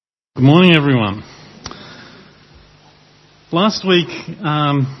Good morning, everyone. Last week,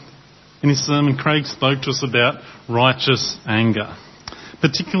 in his sermon, Craig spoke to us about righteous anger,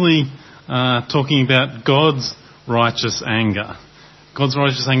 particularly talking about God's righteous anger. God's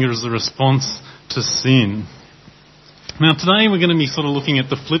righteous anger is a response to sin. Now, today we're going to be sort of looking at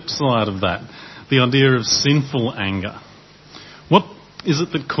the flip side of that, the idea of sinful anger. What is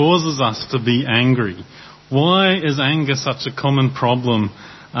it that causes us to be angry? Why is anger such a common problem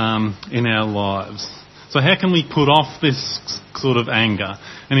in our lives? So how can we put off this sort of anger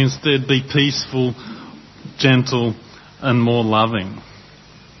and instead be peaceful, gentle and more loving?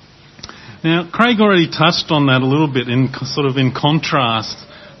 Now, Craig already touched on that a little bit in contrast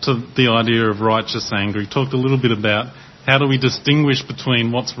to the idea of righteous anger. He talked a little bit about how do we distinguish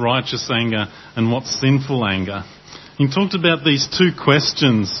between what's righteous anger and what's sinful anger. He talked about these two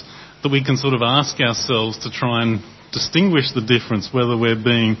questions that we can sort of ask ourselves to try and distinguish the difference, whether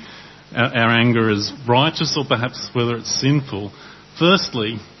our anger is righteous or perhaps whether it's sinful.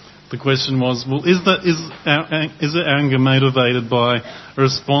 Firstly, the question was, well, is our anger motivated by a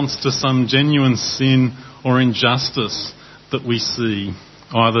response to some genuine sin or injustice that we see,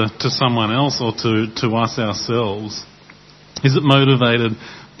 either to someone else or to us ourselves? Is it motivated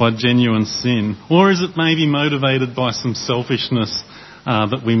by genuine sin? Or is it maybe motivated by some selfishness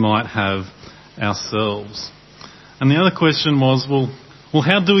that we might have ourselves? And the other question was, well,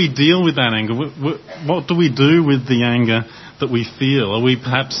 how do we deal with that anger? What do we do with the anger that we feel? Are we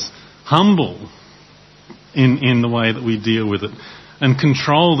perhaps humble in the way that we deal with it, and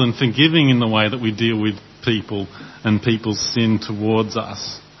controlled and forgiving in the way that we deal with people and people's sin towards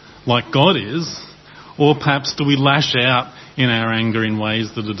us, like God is? Or perhaps do we lash out in our anger in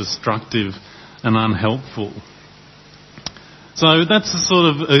ways that are destructive and unhelpful? So that's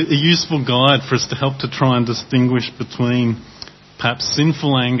a useful guide for us to help to try and distinguish between perhaps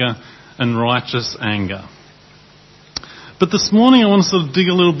sinful anger and righteous anger. But this morning I want to sort of dig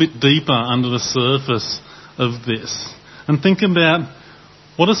a little bit deeper under the surface of this and think about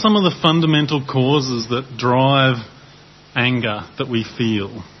what are some of the fundamental causes that drive anger that we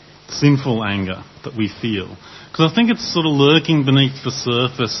feel, sinful anger that we feel. Because I think it's sort of lurking beneath the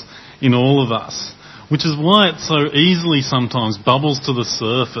surface in all of us, which is why it so easily sometimes bubbles to the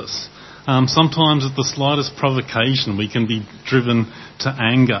surface. Sometimes at the slightest provocation we can be driven to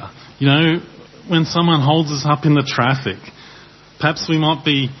anger. You know, when someone holds us up in the traffic, perhaps we might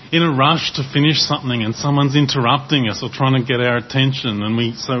be in a rush to finish something and someone's interrupting us or trying to get our attention, and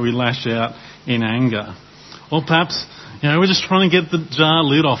so we lash out in anger. Or perhaps, we're just trying to get the jar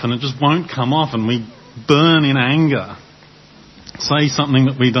lid off and it just won't come off and we burn in anger. Say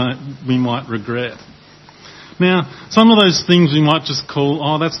something that we might regret. Now, some of those things we might just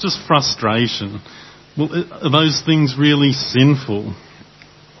call, that's just frustration. Well, are those things really sinful?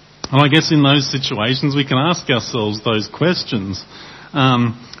 And I guess in those situations we can ask ourselves those questions.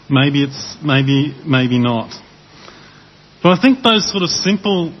 Maybe not. But I think those sort of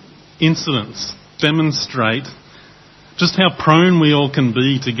simple incidents demonstrate just how prone we all can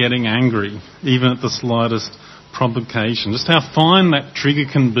be to getting angry, even at the slightest provocation. Just how fine that trigger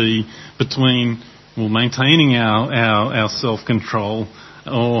can be between maintaining our self-control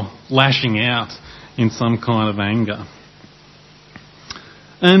or lashing out in some kind of anger.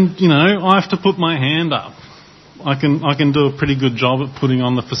 And, I have to put my hand up. I can do a pretty good job at putting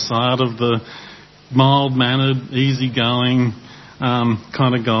on the facade of the mild-mannered, easygoing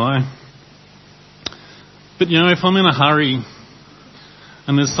kind of guy. But, if I'm in a hurry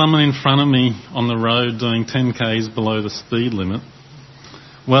and there's someone in front of me on the road doing 10 k's below the speed limit,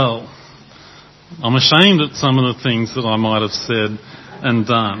 well, I'm ashamed at some of the things that I might have said and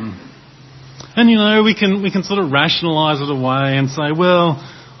done. And, we can sort of rationalise it away and say, well,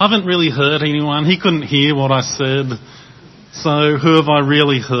 I haven't really hurt anyone. He couldn't hear what I said. So who have I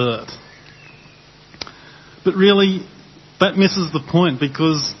really hurt? But really, that misses the point,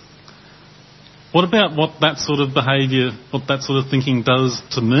 because what about what that sort of behaviour, what that sort of thinking does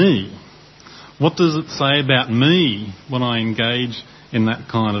to me? What does it say about me when I engage in that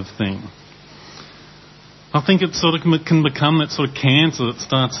kind of thing? I think it sort of can become that sort of cancer that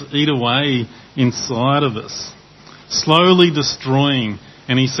starts to eat away inside of us, slowly destroying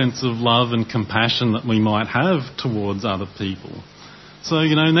any sense of love and compassion that we might have towards other people. So,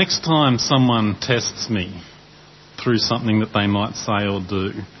 next time someone tests me through something that they might say or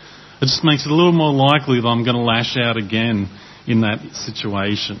do, it just makes it a little more likely that I'm going to lash out again in that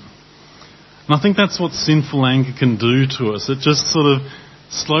situation. And I think that's what sinful anger can do to us. It just sort of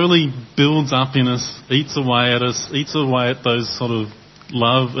slowly builds up in us, eats away at us, eats away at those sort of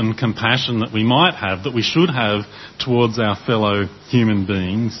love and compassion that we might have, that we should have towards our fellow human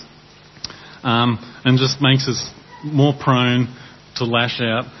beings. and just makes us more prone to lash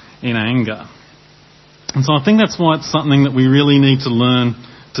out in anger. And so I think that's why it's something that we really need to learn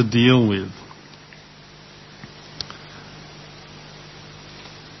to deal with.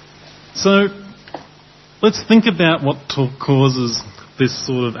 So let's think about what causes this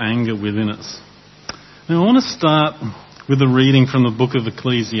sort of anger within us. Now I want to start with a reading from the book of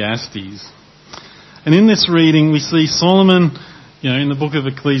Ecclesiastes. And in this reading we see Solomon, in the book of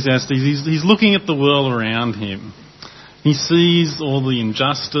Ecclesiastes, he's looking at the world around him. He sees all the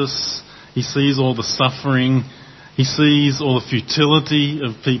injustice, he sees all the suffering, he sees all the futility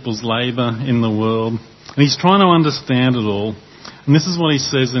of people's labour in the world, and he's trying to understand it all. And this is what he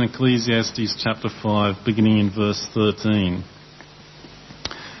says in Ecclesiastes chapter 5, beginning in verse 13.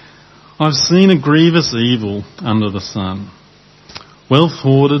 I've seen a grievous evil under the sun, wealth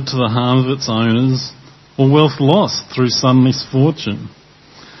hoarded to the harm of its owners, or wealth lost through some misfortune,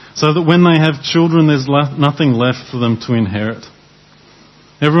 so that when they have children there's nothing left for them to inherit.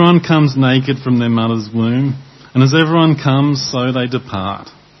 Everyone comes naked from their mother's womb, and as everyone comes, so they depart.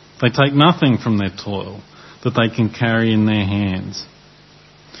 They take nothing from their toil that they can carry in their hands.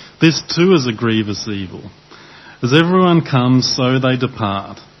 This too is a grievous evil. As everyone comes, so they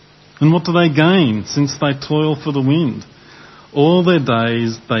depart. And what do they gain, since they toil for the wind? All their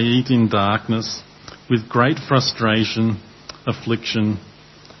days they eat in darkness, with great frustration, affliction,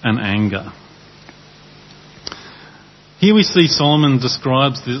 and anger. Here we see Solomon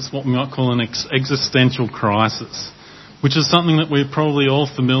describes this, what we might call an existential crisis, which is something that we're probably all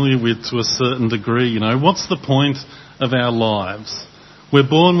familiar with to a certain degree. What's the point of our lives? We're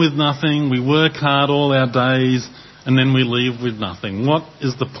born with nothing, we work hard all our days, and then we leave with nothing. What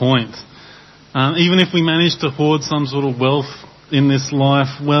is the point? Even if we manage to hoard some sort of wealth in this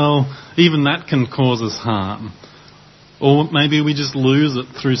life, well, even that can cause us harm. Or maybe we just lose it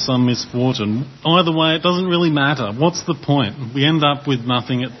through some misfortune. Either way, it doesn't really matter. What's the point? We end up with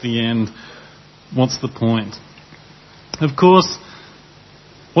nothing at the end. What's the point? Of course,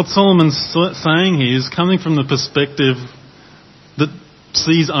 what Solomon's saying here is coming from the perspective that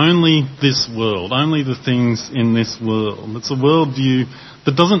sees only this world, only the things in this world. It's a worldview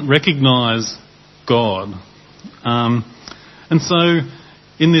that doesn't recognise God. And so,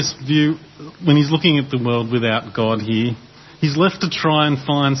 in this view, when he's looking at the world without God here, he's left to try and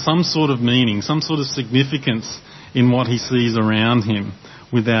find some sort of meaning, some sort of significance in what he sees around him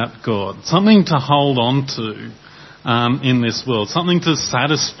without God. Something to hold on to in this world, something to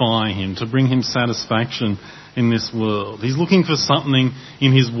satisfy him, to bring him satisfaction in this world. He's looking for something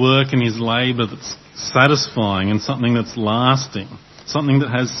in his work and his labour that's satisfying and something that's lasting, something that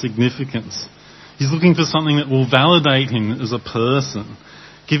has significance. He's looking for something that will validate him as a person,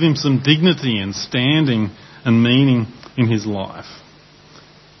 give him some dignity and standing and meaning in his life.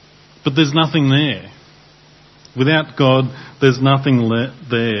 But there's nothing there. Without God, there's nothing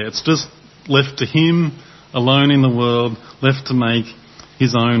there. It's just left to him, alone in the world, left to make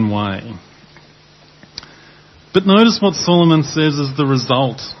his own way. But notice what Solomon says is the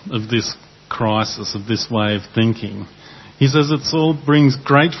result of this crisis, of this way of thinking. He says it all brings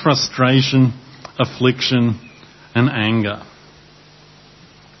great frustration, affliction, and anger.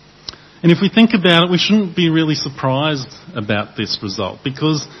 And if we think about it, we shouldn't be really surprised about this result,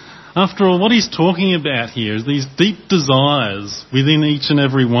 because after all, what he's talking about here is these deep desires within each and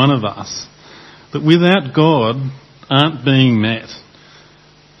every one of us that without God aren't being met.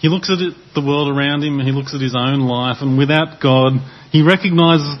 He looks at the world around him, he looks at his own life, and without God, he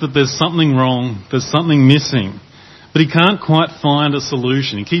recognises that there's something wrong, there's something missing. But he can't quite find a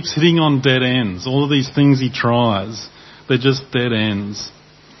solution. He keeps hitting on dead ends. All of these things he tries, they're just dead ends.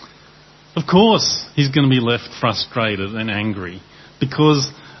 Of course, he's going to be left frustrated and angry because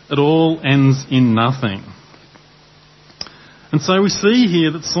it all ends in nothing. And so we see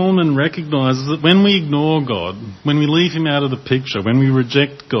here that Solomon recognises that when we ignore God, when we leave him out of the picture, when we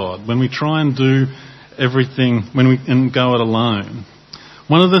reject God, when we try and do everything and go it alone,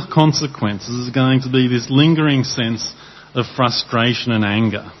 one of the consequences is going to be this lingering sense of frustration and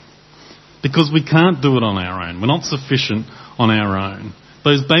anger. Because we can't do it on our own. We're not sufficient on our own.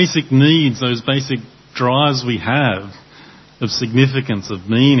 Those basic needs, those basic drives we have of significance, of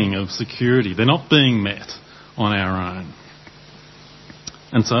meaning, of security, they're not being met on our own.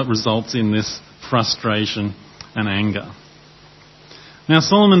 And so it results in this frustration and anger. Now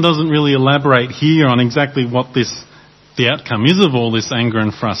Solomon doesn't really elaborate here on exactly what the outcome is of all this anger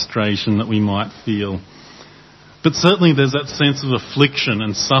and frustration that we might feel. But certainly there's that sense of affliction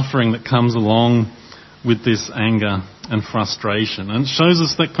and suffering that comes along with this anger and frustration. And it shows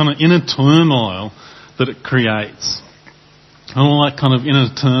us that kind of inner turmoil that it creates. And all that kind of inner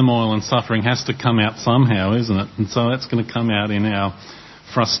turmoil and suffering has to come out somehow, isn't it? And so that's going to come out in our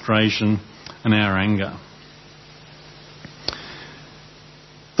frustration and our anger.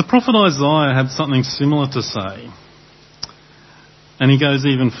 The prophet Isaiah had something similar to say. And he goes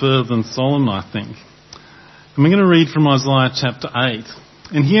even further than Solomon, I think. And we're going to read from Isaiah chapter 8.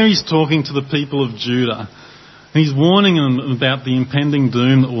 And here he's talking to the people of Judah. And he's warning them about the impending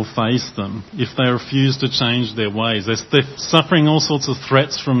doom that will face them if they refuse to change their ways. They're suffering all sorts of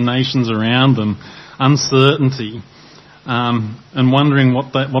threats from nations around them, uncertainty, and wondering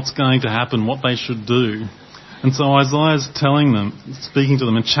what's going to happen, what they should do. And so Isaiah's telling them, speaking to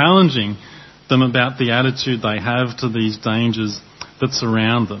them and challenging them about the attitude they have to these dangers that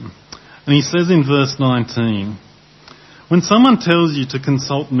surround them. And he says in verse 19, "When someone tells you to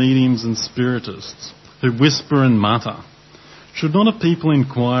consult mediums and spiritists who whisper and mutter, should not a people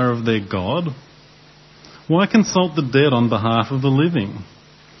inquire of their God? Why consult the dead on behalf of the living?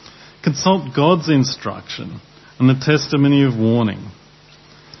 Consult God's instruction and the testimony of warning.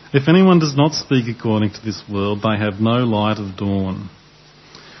 If anyone does not speak according to this world, they have no light of dawn.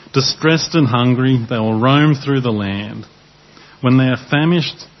 Distressed and hungry, they will roam through the land. When they are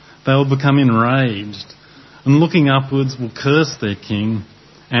famished, they will become enraged, and looking upwards will curse their king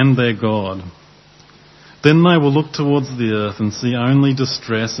and their God. Then they will look towards the earth and see only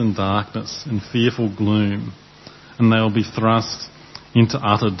distress and darkness and fearful gloom, and they will be thrust into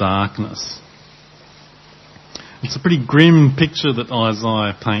utter darkness." It's a pretty grim picture that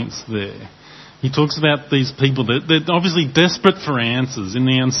Isaiah paints there. He talks about these people, they're obviously desperate for answers in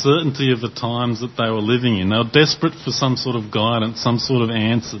the uncertainty of the times that they were living in. They were desperate for some sort of guidance, some sort of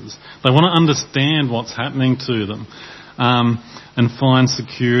answers. They want to understand what's happening to them and find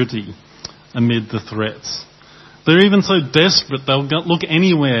security amid the threats. They're even so desperate they'll look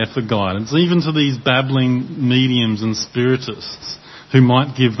anywhere for guidance, even to these babbling mediums and spiritists who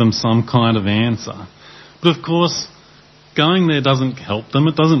might give them some kind of answer. But of course, going there doesn't help them.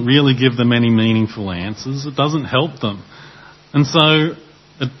 It doesn't really give them any meaningful answers. It doesn't help them. And so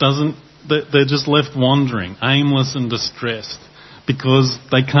they're just left wandering, aimless and distressed, because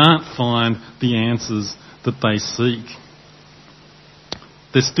they can't find the answers that they seek.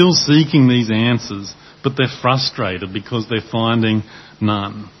 They're still seeking these answers, but they're frustrated because they're finding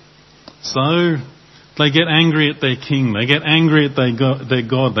none. So they get angry at their king. They get angry at their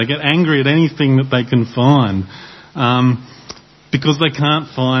God. They get angry at anything that they can find because they can't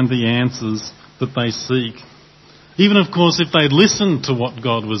find the answers that they seek. Even, of course, if they'd listened to what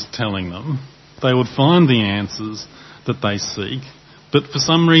God was telling them, they would find the answers that they seek. But for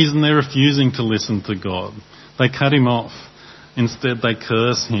some reason, they're refusing to listen to God. They cut him off. Instead, they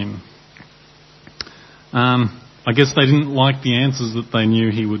curse him. I guess they didn't like the answers that they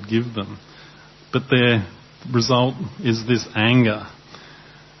knew he would give them. But their result is this anger.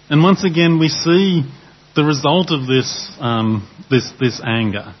 And once again, we see the result of this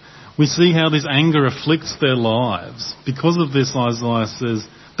anger. We see how this anger afflicts their lives. Because of this, Isaiah says,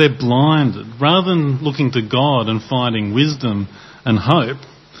 they're blinded. Rather than looking to God and finding wisdom and hope,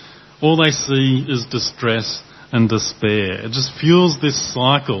 all they see is distress and despair. It just fuels this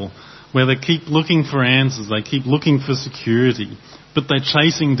cycle where they keep looking for answers, they keep looking for security, but they're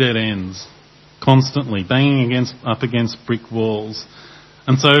chasing dead ends constantly, banging up against brick walls.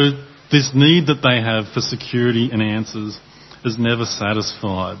 And so this need that they have for security and answers is never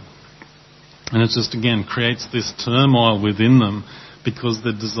satisfied. And it just, again, creates this turmoil within them because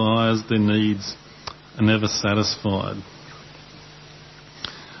their desires, their needs are never satisfied.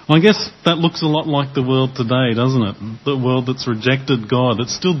 Well, I guess that looks a lot like the world today, doesn't it? The world that's rejected God,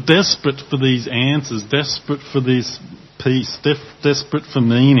 that's still desperate for these answers, desperate for this peace, desperate for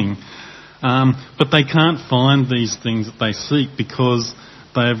meaning. But they can't find these things that they seek because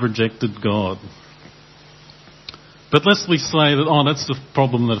they have rejected God. But lest we say that, that's the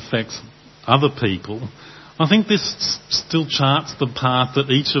problem that affects other people, I think this still charts the path that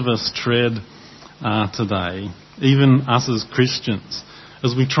each of us tread today, even us as Christians,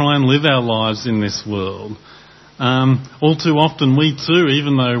 as we try and live our lives in this world. All too often we too,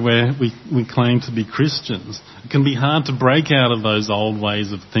 even though we claim to be Christians, it can be hard to break out of those old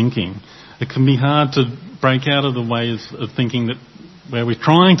ways of thinking. It can be hard to break out of the ways of thinking that where we're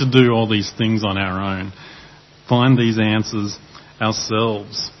trying to do all these things on our own, find these answers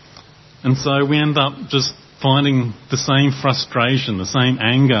ourselves. And so we end up just finding the same frustration, the same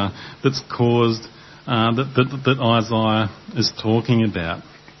anger that's caused that Isaiah is talking about.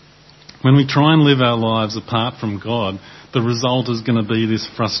 When we try and live our lives apart from God, the result is going to be this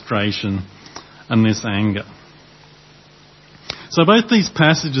frustration and this anger. So both these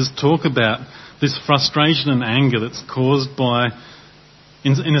passages talk about this frustration and anger that's caused by,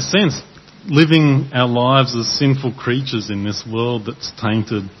 in a sense, living our lives as sinful creatures in this world that's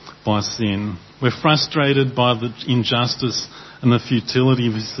tainted by sin. We're frustrated by the injustice and the futility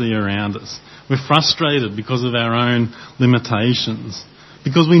we see around us. We're frustrated because of our own limitations,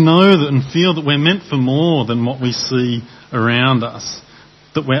 because we know that and feel that we're meant for more than what we see around us,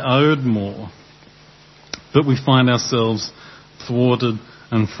 that we're owed more. But we find ourselves thwarted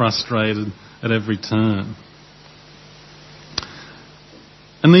and frustrated at every turn.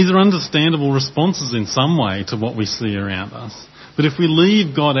 And these are understandable responses in some way to what we see around us. But if we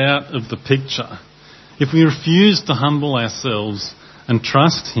leave God out of the picture, if we refuse to humble ourselves and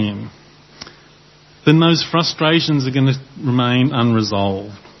trust Him, then those frustrations are going to remain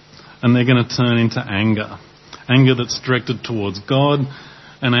unresolved, and they're going to turn into anger. Anger that's directed towards God,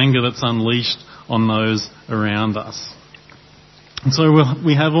 and anger that's unleashed on those around us. And so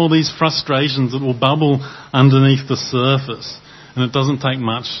we have all these frustrations that will bubble underneath the surface, and it doesn't take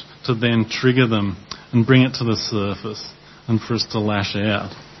much to then trigger them and bring it to the surface and for us to lash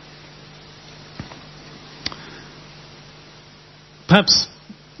out. Perhaps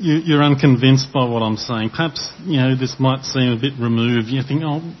you're unconvinced by what I'm saying. Perhaps, this might seem a bit removed. You think,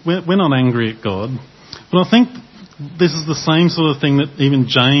 we're not angry at God. But I think this is the same sort of thing that even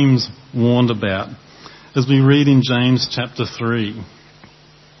James warned about. As we read in James chapter 3,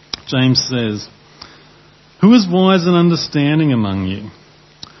 James says, "Who is wise and understanding among you?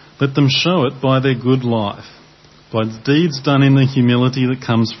 Let them show it by their good life, by deeds done in the humility that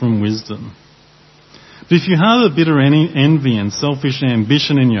comes from wisdom. But if you harbour bitter envy and selfish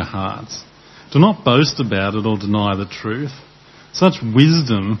ambition in your hearts, do not boast about it or deny the truth. Such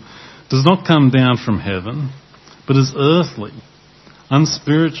wisdom does not come down from heaven, but is earthly,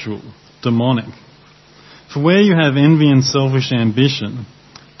 unspiritual, demonic. For where you have envy and selfish ambition,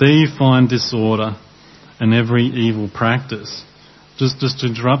 there you find disorder and every evil practice." Just to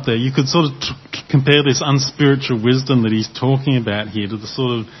interrupt there, you could sort of compare this unspiritual wisdom that he's talking about here to the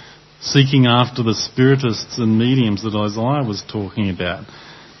sort of seeking after the spiritists and mediums that Isaiah was talking about.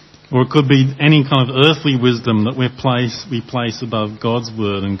 Or it could be any kind of earthly wisdom that we place above God's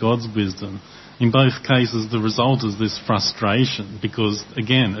word and God's wisdom. In both cases, the result is this frustration because,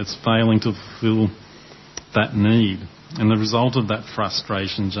 again, it's failing to fulfill that need. And the result of that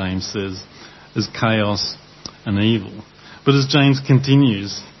frustration, James says, is chaos and evil. But as James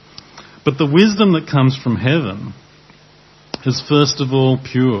continues, "But the wisdom that comes from heaven is first of all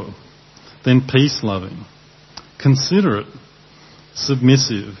pure, then peace-loving, considerate,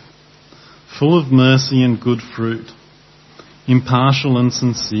 submissive, full of mercy and good fruit, impartial and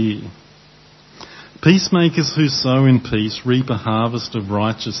sincere. Peacemakers who sow in peace reap a harvest of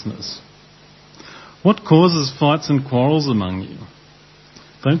righteousness. What causes fights and quarrels among you?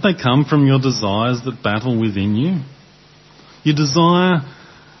 Don't they come from your desires that battle within you? You desire,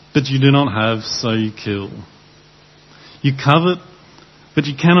 but you do not have, so you kill. You covet, but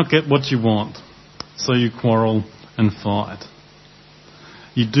you cannot get what you want, so you quarrel and fight.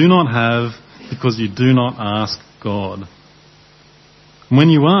 You do not have because you do not ask God. And when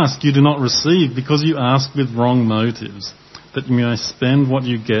you ask, you do not receive because you ask with wrong motives, that you may spend what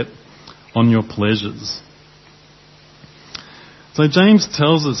you get on your pleasures." So James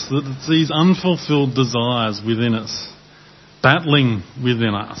tells us that it's these unfulfilled desires within us, battling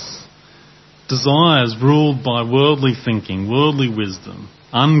within us, desires ruled by worldly thinking, worldly wisdom,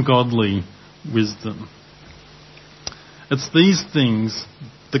 ungodly wisdom. It's these things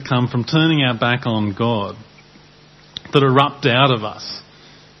that come from turning our back on God that erupt out of us,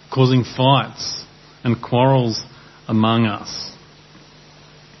 causing fights and quarrels among us.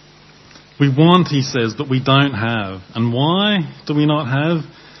 We want, he says, but we don't have. And why do we not have?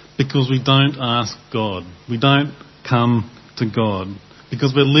 Because we don't ask God. We don't come to God.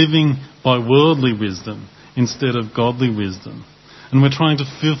 Because we're living by worldly wisdom instead of godly wisdom. And we're trying to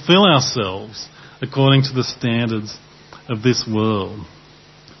fulfill ourselves according to the standards of this world.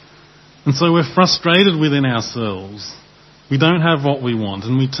 And so we're frustrated within ourselves. We don't have what we want,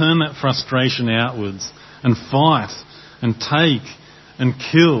 and we turn that frustration outwards and fight and take and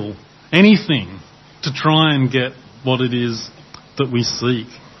kill anything to try and get what it is that we seek.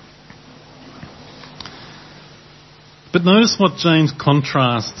 But notice what James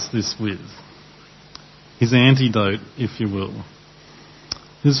contrasts this with. His antidote, if you will.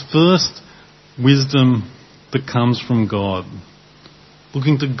 His first wisdom that comes from God.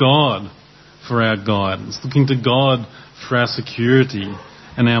 Looking to God for our guidance. Looking to God for our security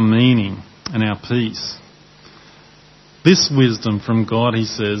and our meaning and our peace. This wisdom from God, he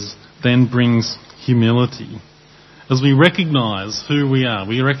says, then brings humility. as we recognise who we are,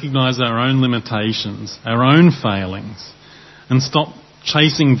 we recognise our own limitations, our own failings, and stop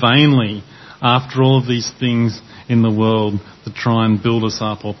chasing vainly after all of these things in the world that try and build us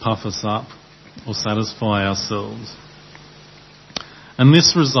up or puff us up or satisfy ourselves. And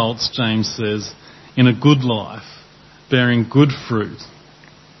this results, James says, in a good life, bearing good fruit.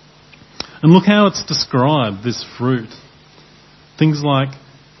 And look how it's described, this fruit. Things like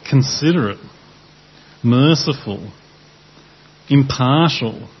considerate, merciful,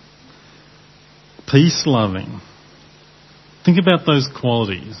 impartial, peace-loving. Think about those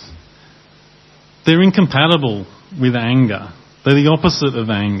qualities. They're incompatible with anger. They're the opposite of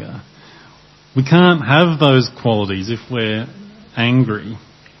anger. We can't have those qualities if we're angry.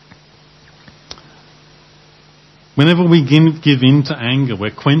 Whenever we give in to anger,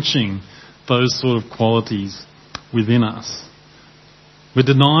 we're quenching those sort of qualities within us. We're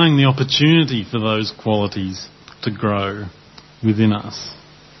denying the opportunity for those qualities to grow within us.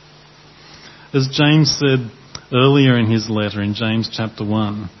 As James said earlier in his letter in James chapter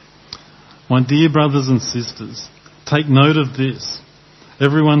 1, "My dear brothers and sisters, take note of this.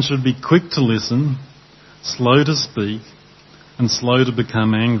 Everyone should be quick to listen, slow to speak, and slow to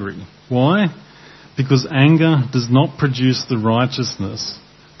become angry." Why? Because anger does not produce the righteousness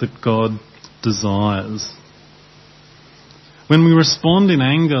that God desires. When we respond in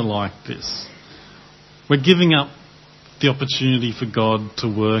anger like this, we're giving up the opportunity for God to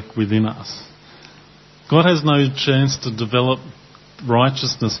work within us. God has no chance to develop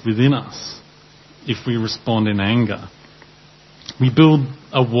righteousness within us if we respond in anger. We build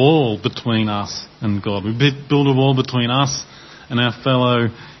a wall between us and God. We build a wall between us and our fellow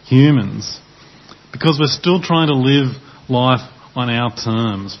humans because we're still trying to live life on our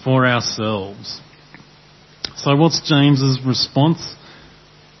terms, for ourselves. So what's James's response?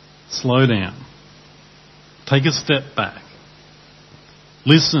 Slow down. Take a step back.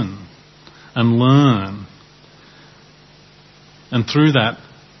 Listen and learn. And through that,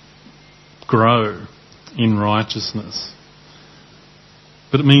 grow in righteousness.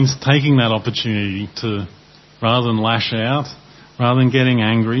 But it means taking that opportunity to, rather than lash out, rather than getting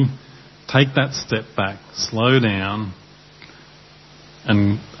angry, take that step back, slow down,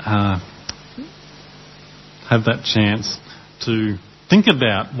 and have that chance to think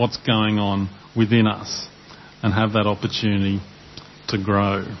about what's going on within us and have that opportunity to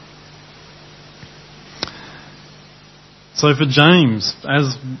grow. So for James,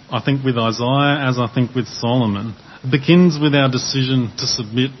 as I think with Isaiah, as I think with Solomon, it begins with our decision to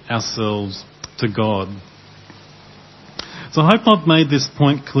submit ourselves to God. So I hope I've made this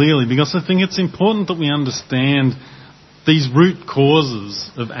point clearly because I think it's important that we understand these root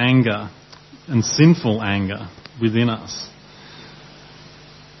causes of anger and sinful anger within us.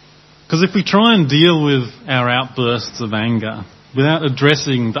 Because if we try and deal with our outbursts of anger without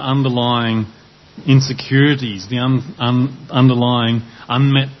addressing the underlying insecurities, the underlying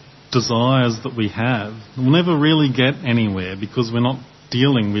unmet desires that we have, we'll never really get anywhere because we're not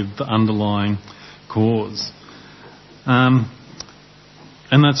dealing with the underlying cause.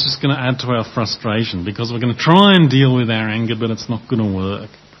 And that's just going to add to our frustration because we're going to try and deal with our anger, but it's not going to work.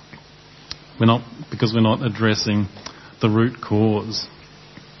 Because we're not addressing the root cause.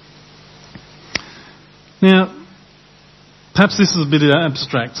 Now, perhaps this is a bit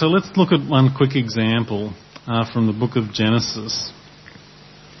abstract, so let's look at one quick example from the book of Genesis.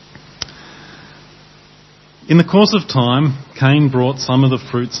 In the course of time, Cain brought some of the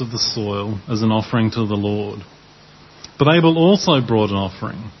fruits of the soil as an offering to the Lord. But Abel also brought an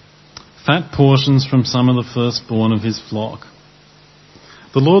offering, fat portions from some of the firstborn of his flock.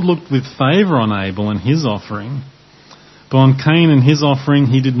 The Lord looked with favour on Abel and his offering, but on Cain and his offering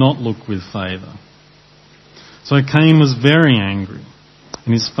he did not look with favour. So Cain was very angry,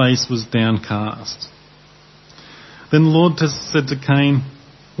 and his face was downcast. Then the Lord said to Cain,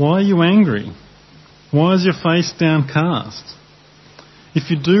 "Why are you angry? Why is your face downcast?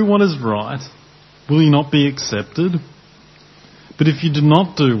 If you do what is right, will you not be accepted? But if you do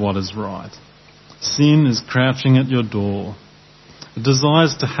not do what is right, sin is crouching at your door. It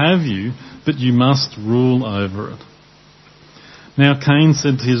desires to have you, but you must rule over it." Now Cain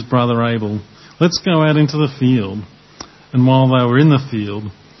said to his brother Abel, "Let's go out into the field." And while they were in the field,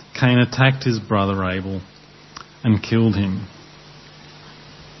 Cain attacked his brother Abel and killed him.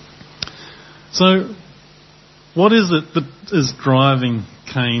 So, what is it that is driving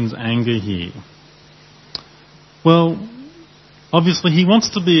Cain's anger here? Well, obviously he wants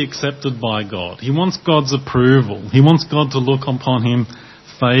to be accepted by God. He wants God's approval. He wants God to look upon him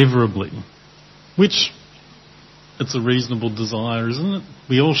favourably. Which, it's a reasonable desire, isn't it?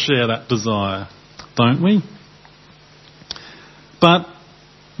 We all share that desire, don't we? But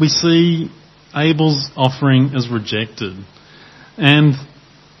we see Abel's offering is rejected. And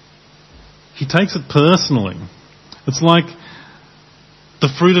he takes it personally. It's like the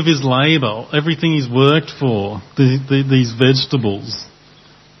fruit of his labour, everything he's worked for, these vegetables.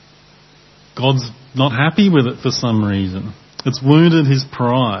 God's not happy with it for some reason. It's wounded his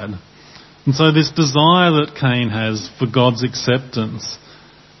pride. And so this desire that Cain has for God's acceptance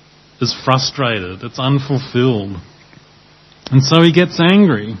is frustrated. It's unfulfilled. And so he gets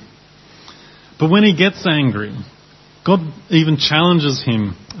angry. But when he gets angry, God even challenges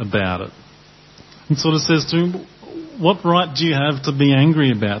him about it. And sort of says to him, what right do you have to be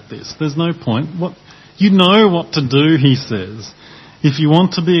angry about this? There's no point. You know what to do, he says. If you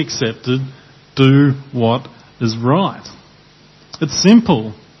want to be accepted, do what is right. It's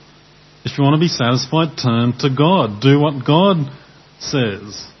simple. If you want to be satisfied, turn to God. Do what God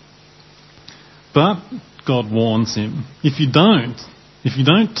says. But God warns him, if you don't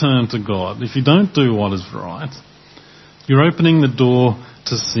turn to God, if you don't do what is right, you're opening the door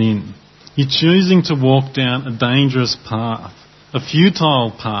to sin. You're choosing to walk down a dangerous path, a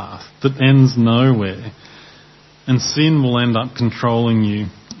futile path that ends nowhere, and sin will end up controlling you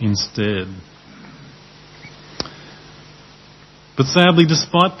instead. But sadly,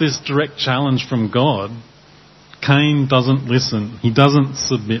 despite this direct challenge from God, Cain doesn't listen. He doesn't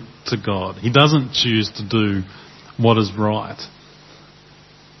submit to God. He doesn't choose to do what is right.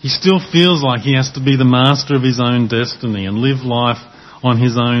 He still feels like he has to be the master of his own destiny and live life on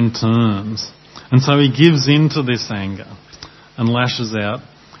his own terms. And so he gives in to this anger and lashes out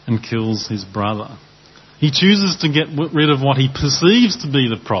and kills his brother. He chooses to get rid of what he perceives to be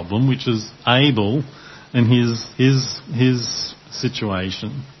the problem, which is Abel and his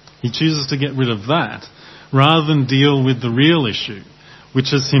situation. He chooses to get rid of that rather than deal with the real issue,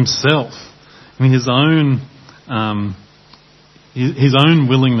 which is himself and his own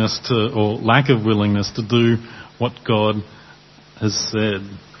willingness to, or lack of willingness to do what God has said.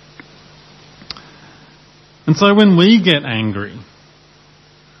 And so when we get angry,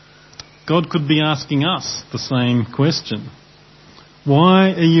 God could be asking us the same question.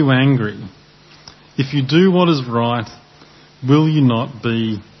 Why are you angry? If you do what is right, will you not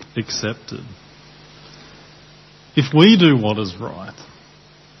be accepted? If we do what is right,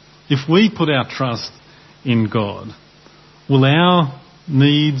 if we put our trust in God, will our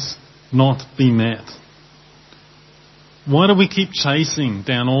needs not be met? Why do we keep chasing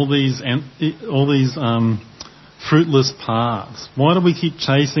down all these fruitless paths? Why do we keep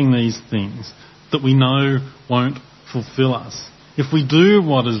chasing these things that we know won't fulfill us? If we do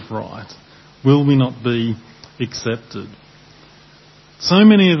what is right, will we not be accepted? So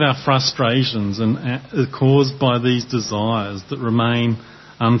many of our frustrations are caused by these desires that remain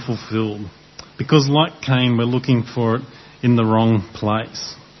unfulfilled, because like Cain, we're looking for it in the wrong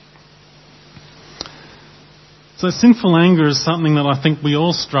place. So sinful anger is something that I think we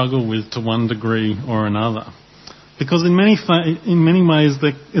all struggle with to one degree or another, because in many ways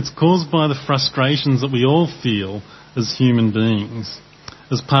it's caused by the frustrations that we all feel as human beings,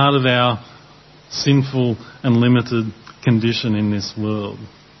 as part of our sinful and limited condition in this world.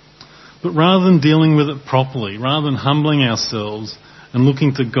 But rather than dealing with it properly, rather than humbling ourselves and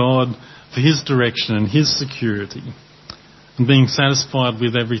looking to God for his direction and his security and being satisfied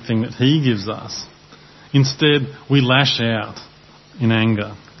with everything that he gives us, instead we lash out in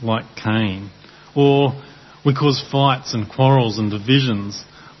anger like Cain, or we cause fights and quarrels and divisions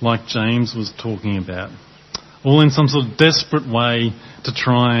like James was talking about, all in some sort of desperate way to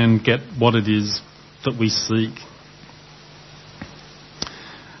try and get what it is that we seek.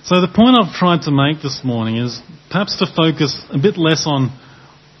 So the point I've tried to make this morning is perhaps to focus a bit less on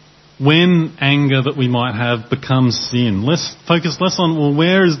when anger that we might have becomes sin. Focus less on, well,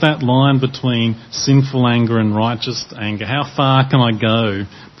 where is that line between sinful anger and righteous anger? How far can I go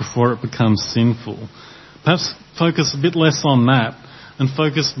before it becomes sinful? Perhaps focus a bit less on that and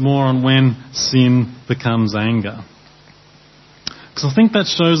focus more on when sin becomes anger. Because I think that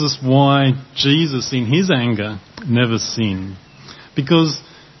shows us why Jesus, in his anger, never sinned. Because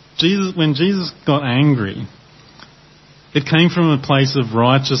when Jesus got angry, it came from a place of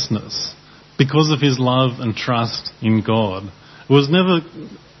righteousness because of his love and trust in God. It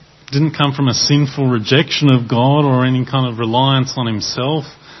didn't come from a sinful rejection of God or any kind of reliance on himself.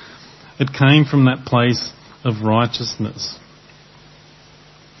 It came from that place of righteousness.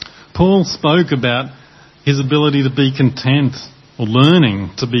 Paul spoke about his ability to be content, or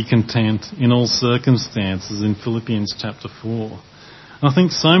learning to be content in all circumstances in Philippians chapter 4. And I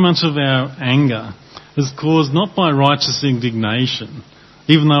think so much of our anger is caused not by righteous indignation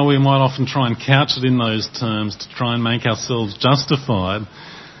even though we might often try and couch it in those terms to try and make ourselves justified,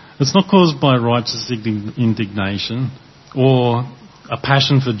 it's not caused by righteous indignation or a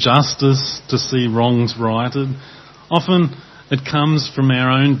passion for justice to see wrongs righted. Often it comes from our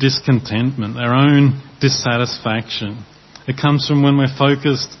own discontentment, our own dissatisfaction. It comes from when we're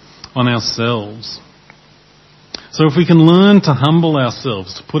focused on ourselves. So if we can learn to humble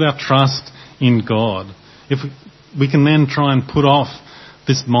ourselves, to put our trust in God, if we can then try and put off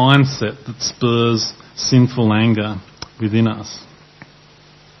this mindset that spurs sinful anger within us.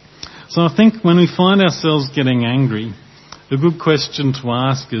 So I think when we find ourselves getting angry, a good question to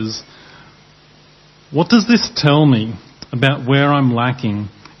ask is, what does this tell me about where I'm lacking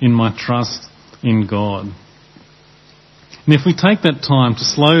in my trust in God? And if we take that time to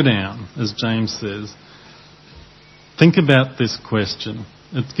slow down, as James says, think about this question.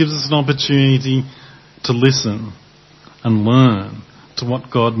 It gives us an opportunity to listen and learn to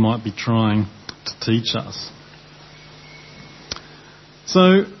what God might be trying to teach us.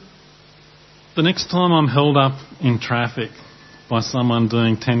 So, the next time I'm held up in traffic by someone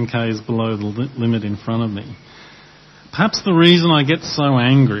doing 10 k's below the limit in front of me, perhaps the reason I get so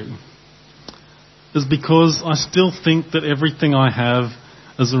angry is because I still think that everything I have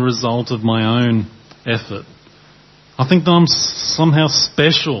is a result of my own effort. I think that I'm somehow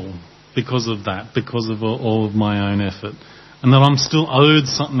special because of that, because of all of my own effort, and that I'm still owed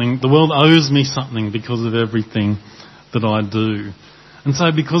something. The world owes me something because of everything that I do. And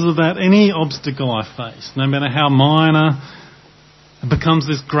so because of that, any obstacle I face, no matter how minor, it becomes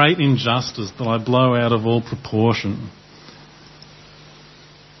this great injustice that I blow out of all proportion.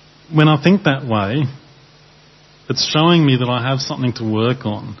 When I think that way, it's showing me that I have something to work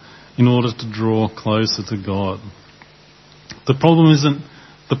on in order to draw closer to God. The problem isn't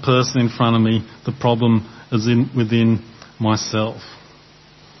the person in front of me, the problem is within myself.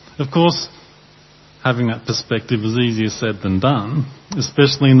 Of course, having that perspective is easier said than done,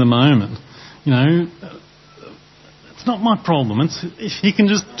 especially in the moment. You know, it's not my problem. If he can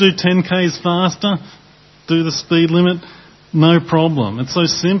just do 10 k's faster, do the speed limit, no problem. It's so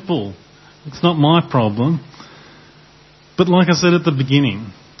simple. It's not my problem. But like I said at the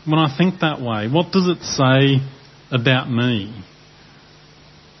beginning, when I think that way, what does it say about me?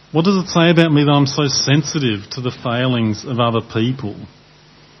 What does it say about me that I'm so sensitive to the failings of other people?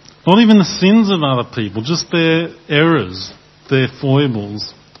 Not even the sins of other people, just their errors, their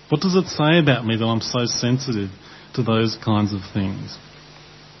foibles. What does it say about me that I'm so sensitive to those kinds of things?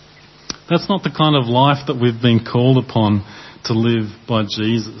 That's not the kind of life that we've been called upon to live by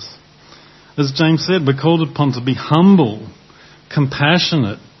Jesus. As James said, we're called upon to be humble,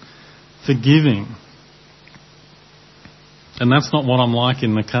 compassionate, forgiving. And that's not what I'm like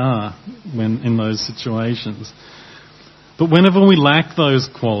in the car when in those situations. But whenever we lack those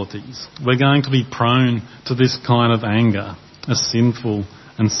qualities, we're going to be prone to this kind of anger, a sinful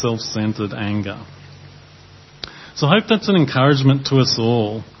and self-centred anger. So I hope that's an encouragement to us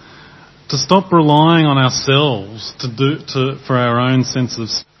all to stop relying on ourselves for our own sense of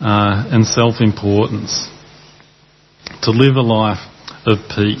and self-importance, to live a life of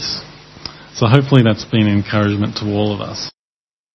peace. So hopefully that's been an encouragement to all of us.